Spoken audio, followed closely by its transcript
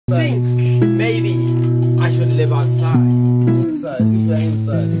think maybe I should live outside. Inside. If you're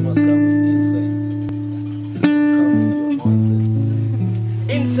inside, you must come with insights. Come with your nonsense.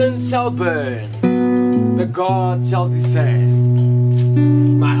 Incense shall burn, the gods shall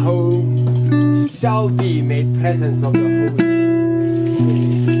descend. My home shall be made presence of the holy.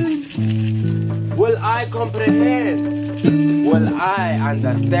 Will I comprehend? Will I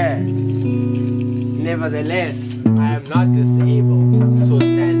understand? Nevertheless, I am not disabled, so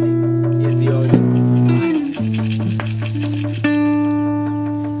standing is the only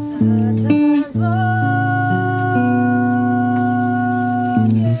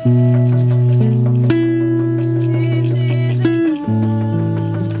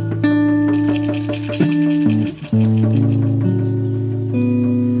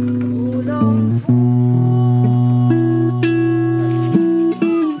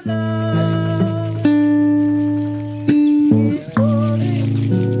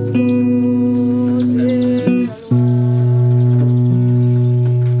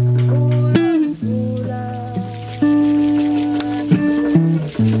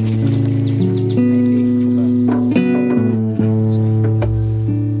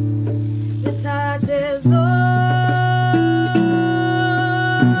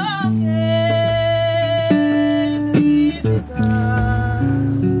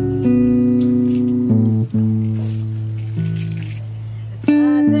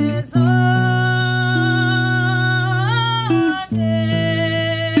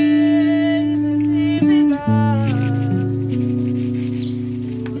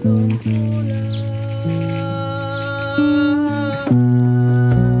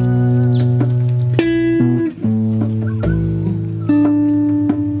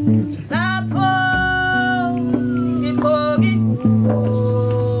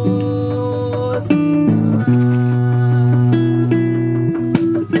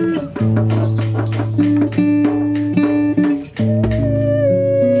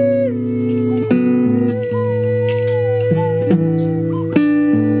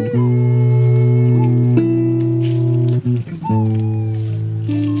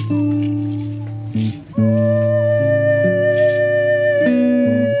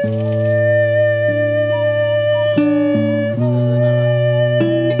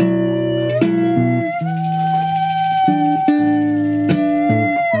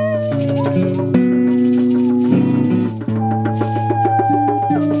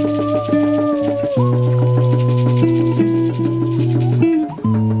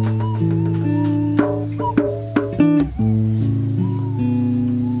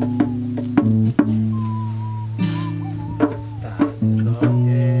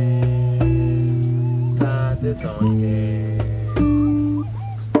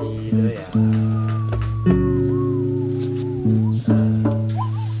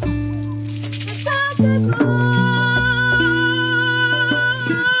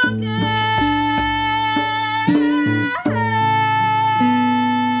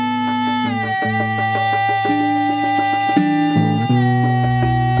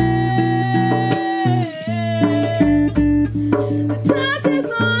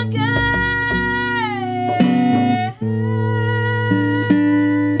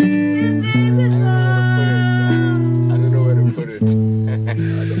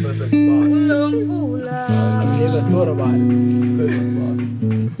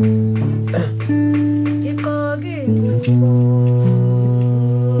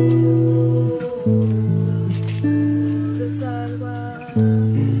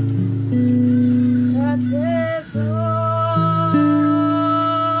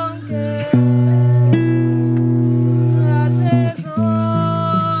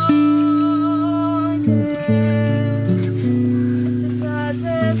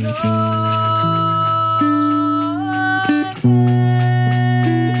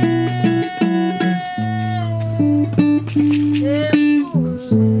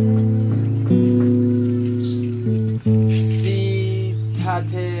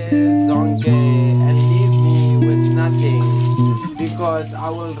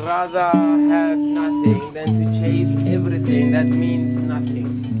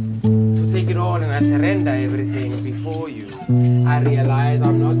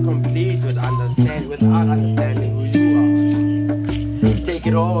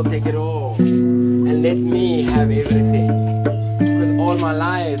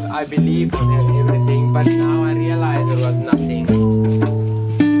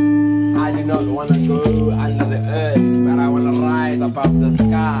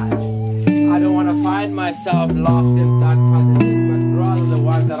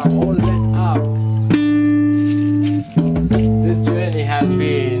has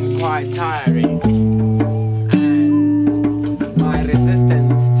been quite tiring. And my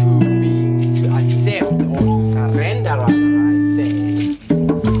resistance to accept or to surrender, rather I say,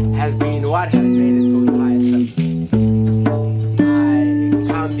 has been what has made it so tiresome. I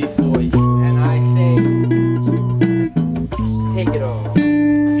come before you and I say, take it all.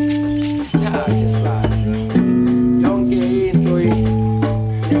 Don't get into it.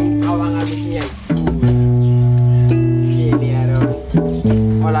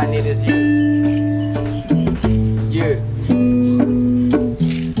 All I need is you. You.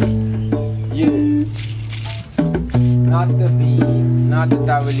 You. Not the V, not the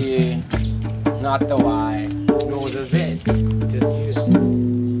W, not the Y, nor the Z. Just you.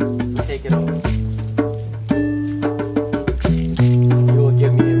 Take it all. You will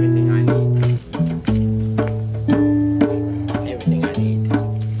give me everything I need. Everything I need.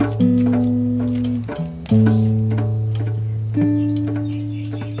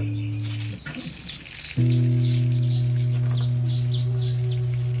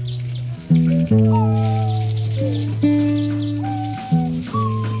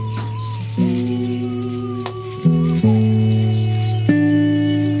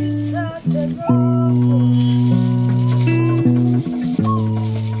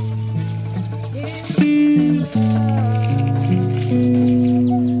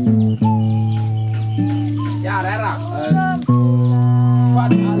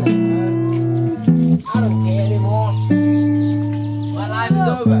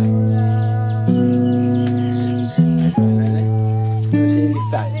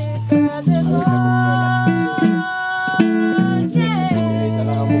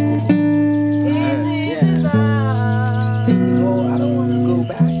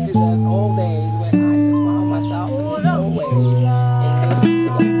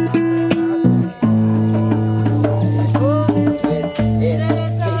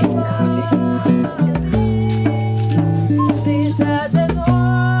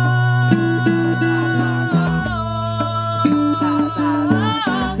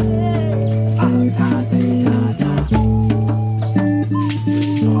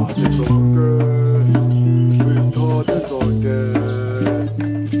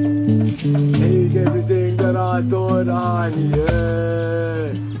 Take everything that I thought I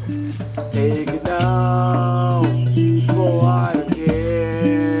needed. Take it now, for I don't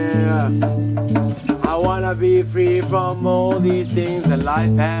care. I wanna be free from all these things that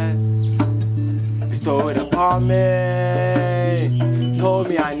life has bestowed upon me. Told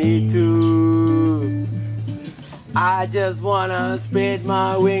me I need to. I just wanna spread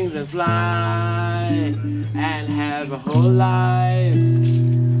my wings and fly and have a whole life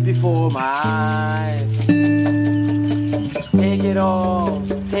before my eyes. Take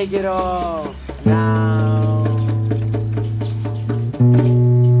it all now.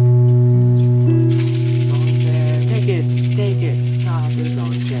 Take it, top is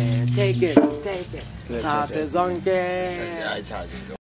on care. Take it, top is on care.